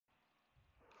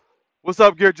What's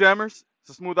up, Gear Jammers? It's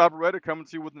a smooth operator coming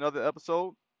to you with another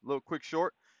episode. A little quick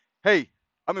short. Hey,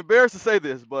 I'm embarrassed to say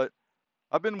this, but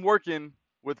I've been working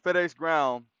with Fedex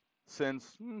Ground since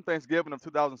Thanksgiving of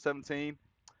 2017,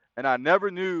 and I never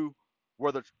knew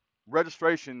where the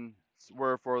registrations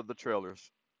were for the trailers.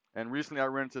 And recently I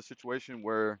ran into a situation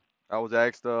where I was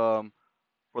asked for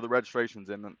the registrations,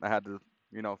 and I had to,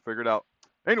 figure it out.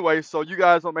 Anyway, so you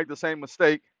guys don't make the same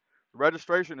mistake. The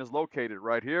registration is located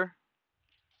right here.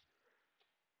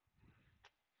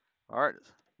 All right,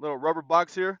 little rubber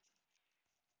box here.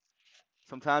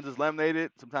 Sometimes it's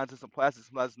laminated, sometimes it's some plastic,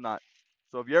 sometimes it's not.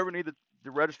 So if you ever need the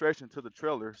registration to the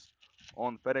trailers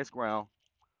on FedEx ground,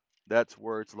 that's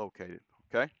where it's located.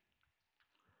 Okay.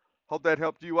 Hope that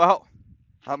helped you out.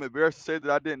 I'm embarrassed to say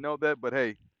that I didn't know that, but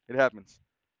hey, it happens.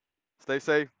 Stay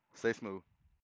safe, stay smooth.